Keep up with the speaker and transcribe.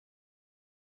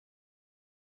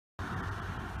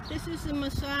This is the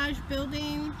massage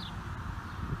building.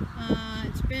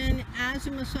 It's been as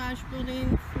a massage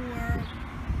building for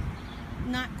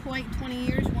not quite 20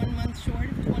 years, 1 month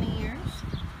short of 20 years.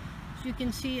 As you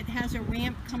can see, it has a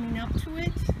ramp coming up to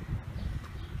it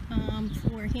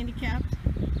for handicapped.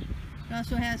 It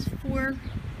also has 4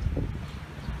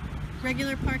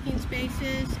 regular parking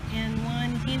spaces and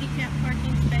 1 handicap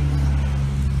parking space.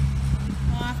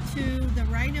 Off to the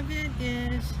right of it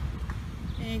is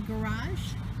a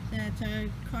garage. That's a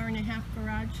 1.5-car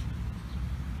garage.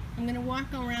 I'm going to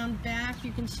walk around back.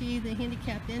 You can see the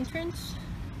handicapped entrance.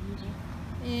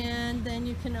 And then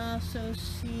you can also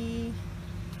see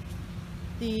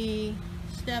the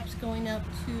steps going up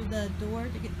to the door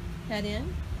to head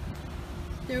in.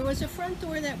 There was a front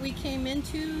door that we came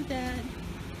into that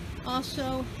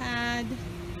also had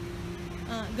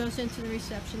goes into the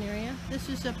reception area. This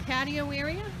is a patio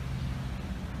area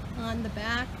on the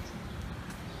back,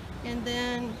 and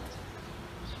then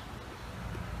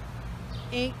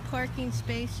 8 parking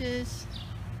spaces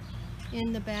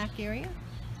in the back area.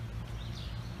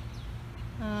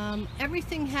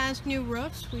 Everything has new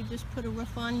roofs. We just put a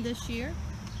roof on this year,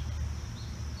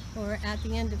 or at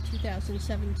the end of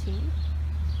 2017.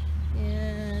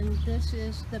 And this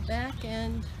is the back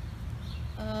end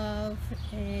of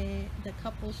the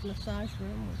couple's massage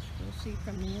room, which we'll see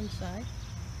from the inside.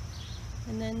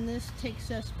 And then this takes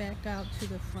us back out to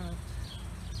the front.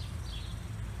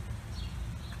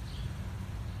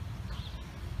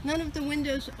 None of the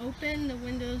windows open. The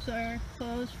windows are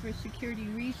closed for security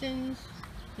reasons.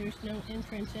 There's no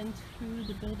entrance into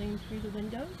the building through the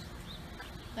windows.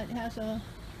 It has a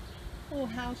whole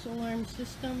house alarm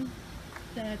system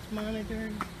that's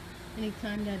monitored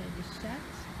anytime that it is set.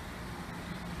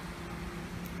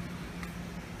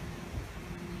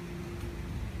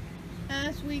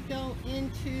 As we go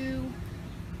into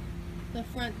the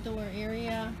front door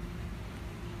area,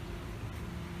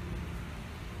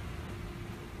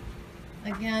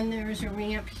 again, there's a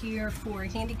ramp here for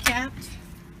handicapped,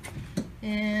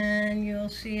 and you'll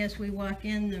see as we walk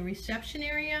in the reception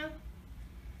area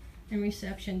and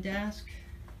reception desk,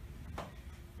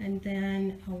 and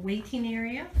then a waiting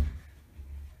area,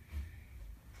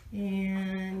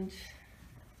 and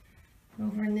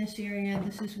over in this area,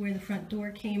 this is where the front door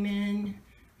came in.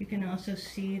 You can also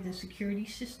see the security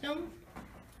system.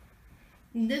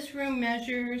 And this room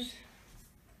measures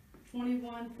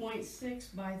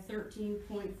 21.6 by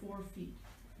 13.4 feet.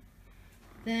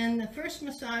 Then the first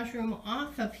massage room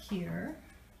off of here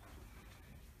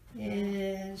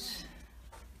is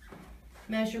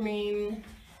measuring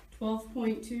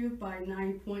 12.2 by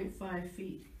 9.5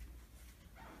 feet.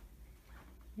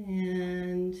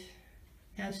 And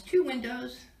has 2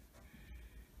 windows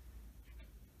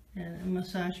and a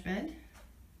massage bed.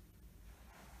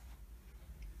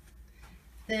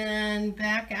 Then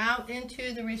back out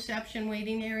into the reception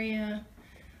waiting area.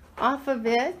 Off of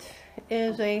it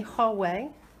is a hallway,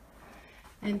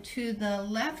 and to the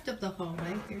left of the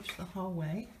hallway, here's the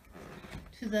hallway,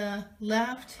 to the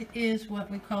left is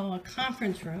what we call a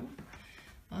conference room,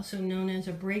 also known as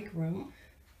a break room,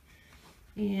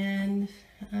 and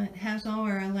it has all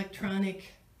our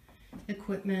electronic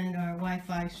equipment, our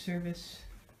Wi-Fi service,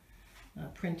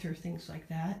 printer, things like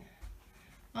that.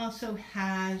 Also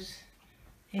has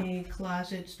a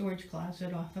closet, storage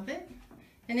closet off of it,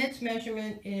 and its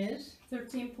measurement is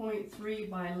 13.3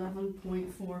 by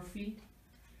 11.4 feet.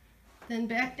 Then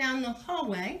back down the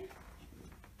hallway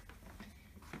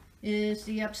is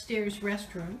the upstairs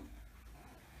restroom,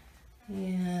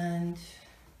 and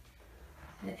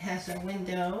it has a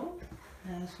window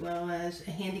as well as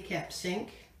a handicap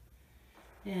sink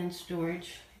and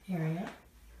storage area.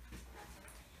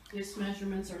 Its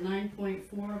measurements are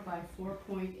 9.4 by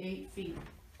 4.8 feet.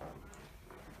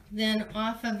 Then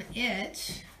off of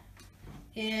it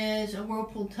is a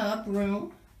whirlpool tub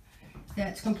room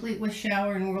that's complete with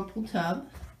shower and whirlpool tub.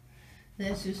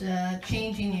 This is a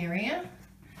changing area,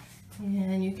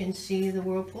 and you can see the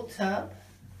whirlpool tub.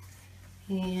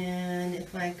 And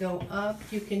if I go up,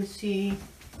 you can see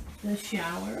the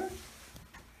shower.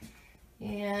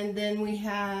 And then we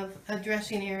have a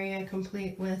dressing area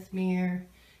complete with mirror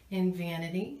and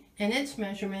vanity, and its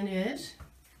measurement is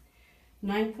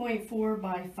 9.4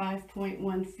 by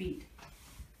 5.1 feet.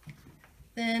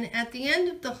 Then at the end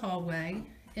of the hallway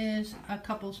is a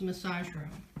couple's massage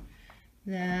room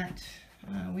that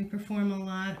we perform a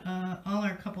lot, all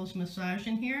our couples massage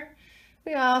in here.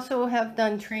 We also have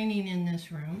done training in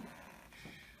this room,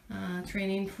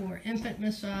 training for infant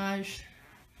massage,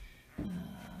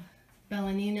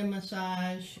 Bellanina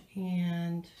massage,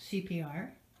 and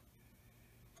CPR.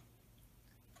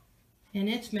 And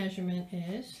its measurement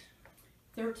is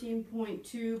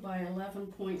 13.2 by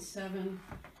 11.7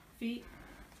 feet.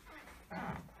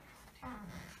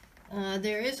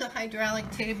 There is a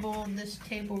hydraulic table. This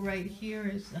table right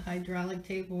here is the hydraulic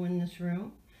table in this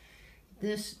room.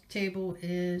 This table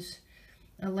is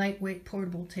a lightweight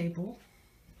portable table.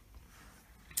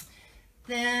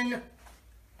 Then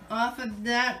off of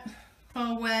that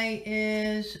hallway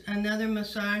is another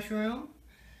massage room.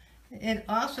 It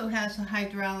also has a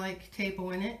hydraulic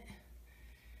table in it,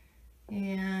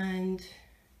 and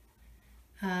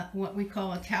what we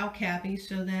call a towel cabbie,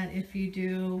 so that if you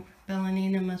do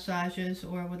Bellanina massages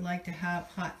or would like to have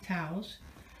hot towels,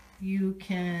 you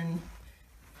can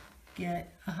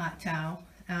get a hot towel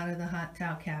out of the hot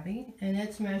towel cabbie, and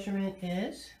its measurement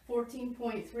is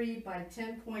 14.3 by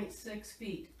 10.6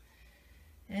 feet.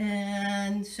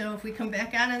 And so if we come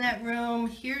back out of that room,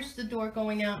 here's the door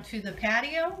going out to the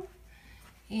patio,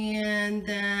 and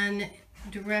then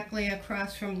directly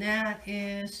across from that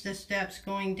is the steps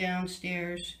going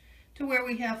downstairs to where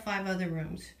we have 5 other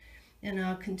rooms. And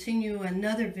I'll continue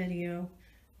another video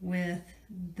with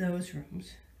those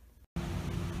rooms.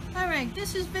 Alright,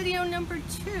 this is video number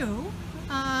 2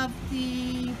 of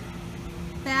the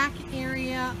back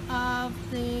area of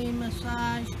the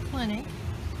massage clinic.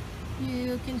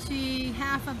 You can see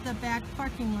half of the back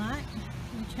parking lot,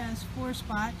 which has 4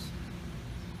 spots,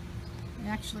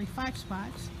 actually 5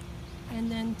 spots, and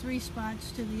then 3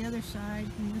 spots to the other side,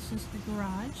 and this is the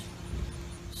garage.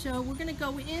 So we're going to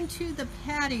go into the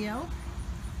patio.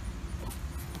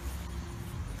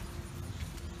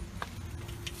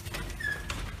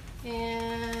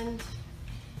 And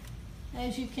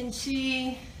as you can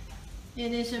see,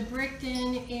 it is a bricked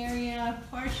in area,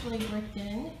 partially bricked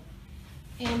in,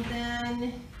 and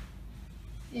then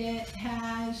it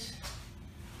has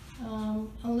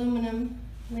aluminum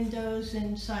windows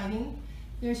and siding.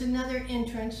 There's another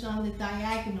entrance on the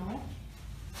diagonal,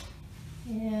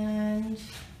 and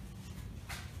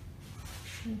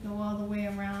we go all the way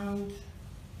around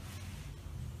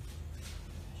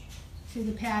to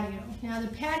the patio. Now the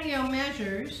patio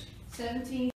measures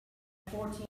 17 by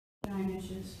 14, 9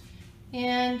 inches.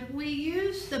 And we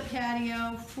use the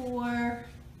patio for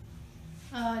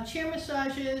chair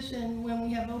massages, and when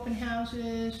we have open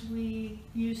houses, we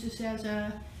use this as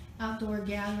a outdoor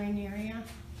gathering area.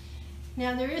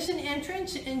 Now there is an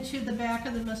entrance into the back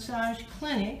of the massage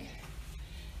clinic,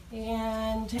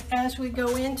 and as we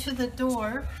go into the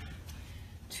door,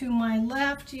 to my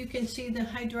left you can see the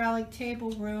hydraulic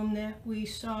table room that we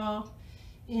saw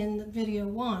in the video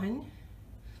 1.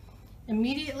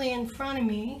 Immediately in front of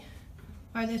me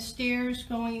are the stairs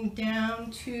going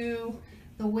down to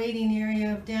the waiting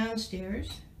area of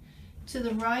downstairs. To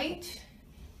the right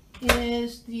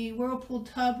is the whirlpool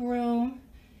tub room,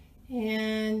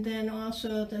 and then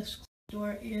also this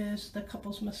door is the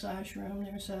couples massage room.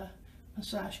 There's a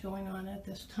massage going on at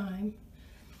this time.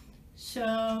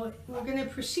 So we're going to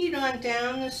proceed on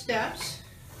down the steps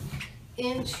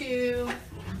into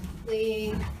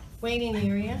the waiting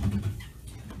area,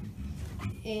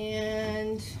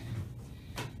 and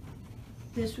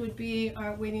this would be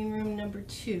our waiting room number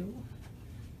 2.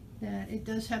 That it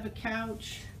does have a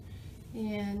couch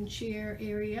and chair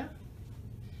area.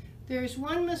 There's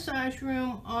one massage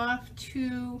room off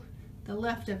to the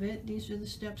left of it. These are the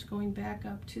steps going back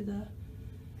up to the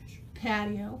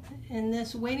patio, and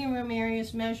this waiting room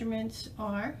area's measurements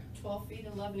are 12 feet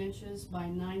 11 inches by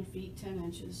 9 feet 10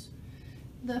 inches.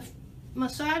 The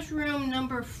massage room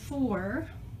number 4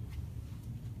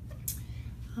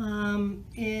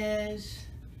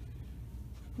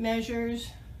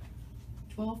 measures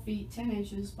 12 feet 10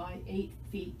 inches by 8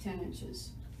 feet 10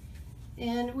 inches.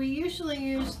 And we usually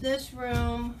use this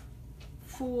room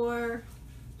for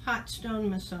hot stone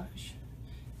massage.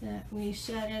 That we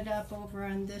set it up over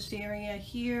on this area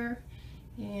here,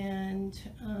 and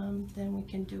then we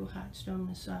can do a hot stone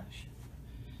massage.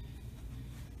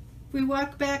 If we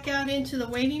walk back out into the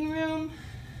waiting room,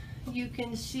 you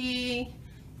can see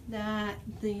that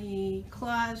the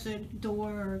closet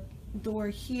door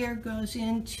here goes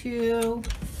into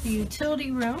the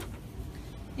utility room.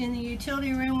 In the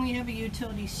utility room we have a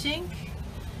utility sink,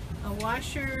 a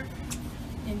washer,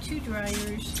 and 2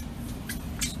 dryers,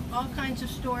 all kinds of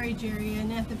storage area,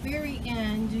 and at the very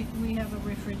end we have a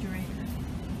refrigerator.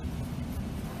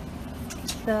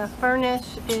 The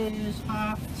furnace is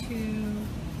off to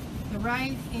the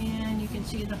right, and you can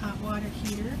see the hot water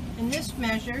heater, and this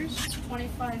measures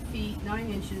 25 feet 9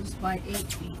 inches by 8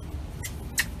 feet.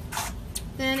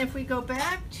 Then if we go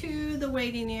back to the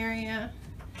waiting area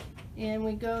and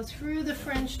we go through the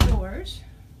French doors,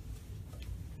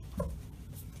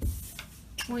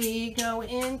 we go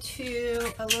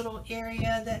into a little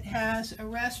area that has a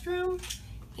restroom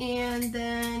and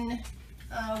then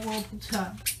a whirlpool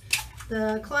tub.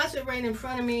 The closet right in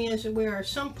front of me is where our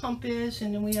sump pump is,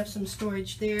 and then we have some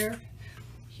storage there.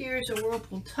 Here's a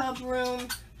whirlpool tub room,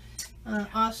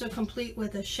 also complete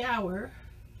with a shower,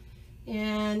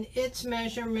 and its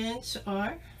measurements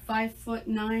are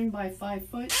 5'9" by 5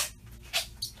 foot.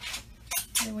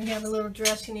 And we have a little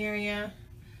dressing area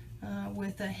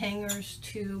with the hangers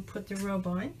to put the robe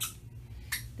on.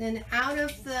 Then out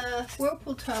of the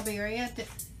whirlpool tub area,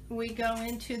 we go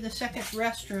into the second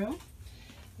restroom,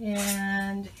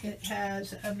 and it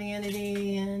has a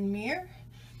vanity and mirror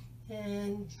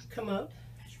and commode.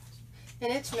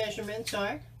 And its measurements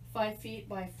are 5 feet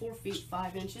by 4 feet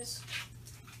 5 inches.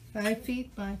 5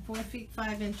 feet by 4 feet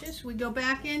 5 inches. We go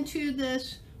back into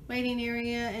this waiting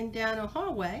area and down a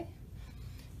hallway.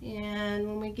 And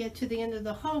when we get to the end of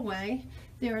the hallway,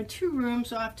 there are 2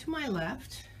 rooms off to my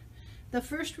left. The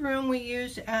first room we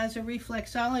use as a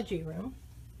reflexology room,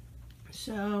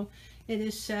 so it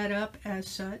is set up as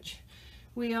such.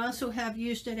 We also have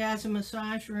used it as a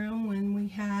massage room when we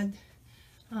had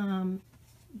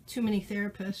too many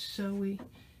therapists, so we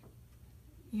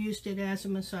used it as a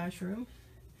massage room.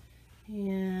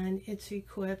 And it's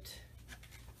equipped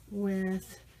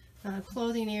with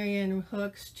clothing area and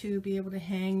hooks to be able to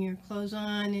hang your clothes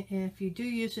on if you do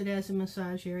use it as a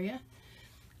massage area.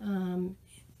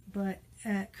 But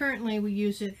currently we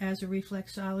use it as a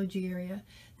reflexology area.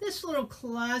 This little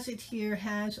closet here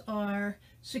has our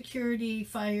security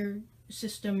fire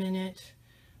system in it.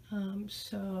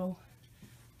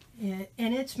 And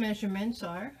its measurements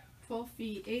are 12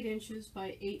 feet 8 inches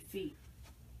by 8 feet.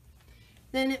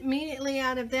 Then immediately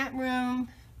out of that room,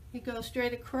 you go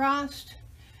straight across,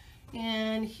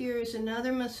 and here's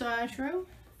another massage room.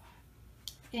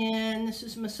 And this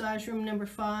is massage room number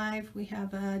 5. We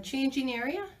have a changing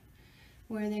area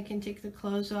where they can take the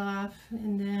clothes off,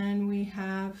 and then we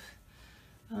have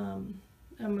a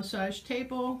massage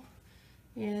table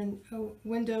and a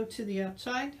window to the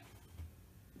outside.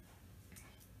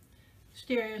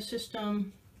 Stereo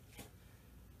system,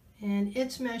 and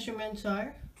its measurements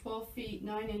are 12 feet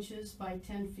 9 inches by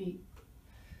 10 feet.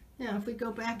 Now if we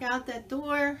go back out that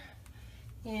door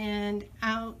and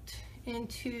out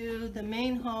into the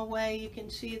main hallway, you can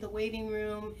see the waiting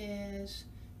room is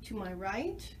to my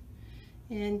right.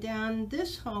 And down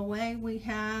this hallway we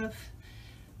have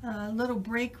a little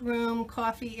break room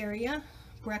coffee area,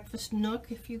 breakfast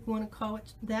nook if you want to call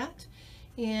it that.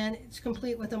 And it's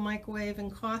complete with a microwave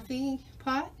and coffee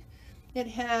pot. It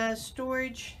has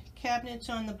storage cabinets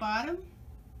on the bottom.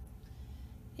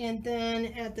 And then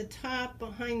at the top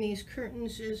behind these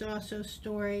curtains is also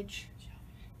storage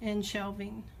and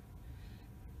shelving.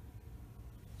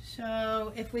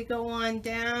 So if we go on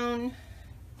down,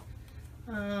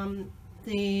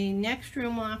 the next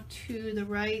room off to the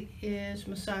right is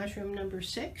massage room number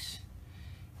 6.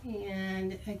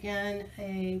 And again,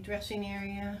 a dressing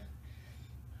area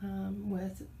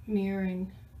with mirror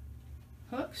and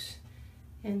hooks.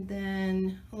 And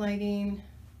then lighting,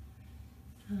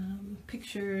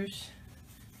 pictures,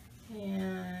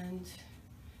 and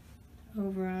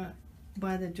over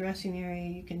by the dressing area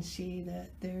you can see that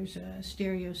there's a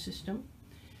stereo system.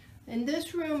 And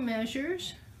this room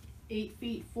measures 8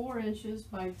 feet 4 inches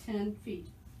by 10 feet.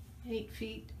 8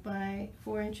 feet by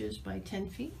 4 inches by 10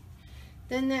 feet.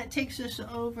 Then that takes us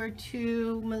over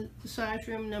to massage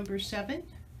room number 7.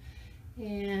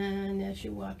 And as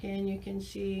you walk in, you can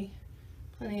see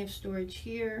plenty of storage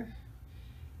here.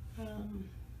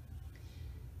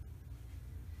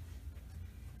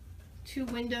 2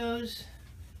 windows.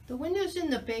 The windows in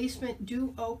the basement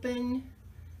do open,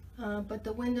 but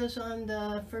the windows on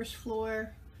the first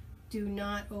floor do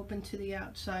not open to the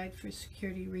outside for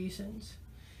security reasons.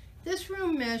 This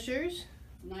room measures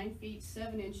 9 feet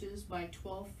 7 inches by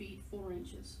 12 feet 4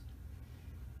 inches.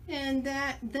 And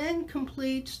that then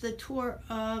completes the tour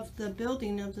of the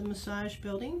building, of the massage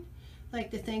building. I'd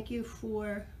like to thank you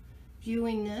for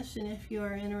viewing this, and if you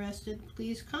are interested,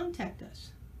 please contact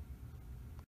us.